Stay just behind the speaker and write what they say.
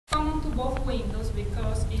to both windows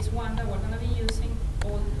because it's one that we're going to be using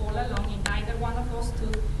all along in either one of those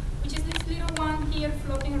two, which is this little one here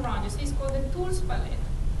floating around. You see, it's called the tools palette.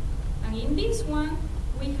 And in this one,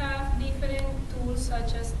 we have different tools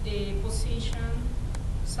such as the position,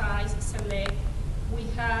 size, select. We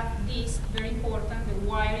have this, very important, the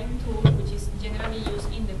wiring tool, which is generally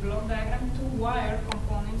used in the block diagram to wire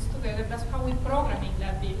components together. That's how we program in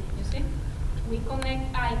LabView, you see? We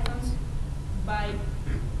connect icons by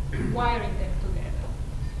wiring them together.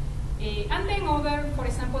 And then other, for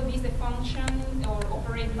example, this, the function or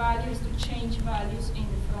operate value is to change values in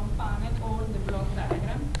the front panel or the block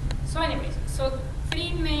diagram. So anyways, so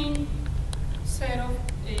three main set of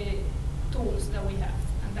tools that we have.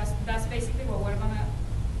 And that's basically what we're gonna,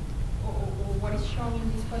 or what is shown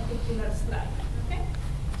in this particular slide. Okay?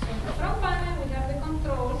 So in the front panel we have the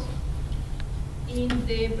controls. In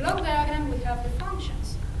the block diagram we have the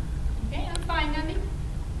functions. Okay, and finally,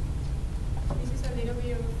 this is a little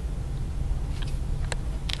bit of,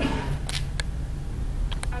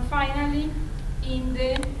 and finally, in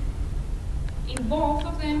both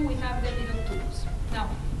of them we have the little tools. Now,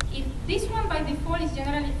 if this one by default is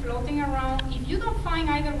generally floating around, if you don't find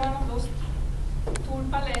either one of those tool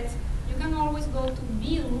palettes, you can always go to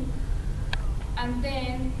View, and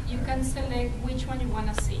then you can select which one you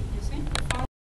want to see, you see?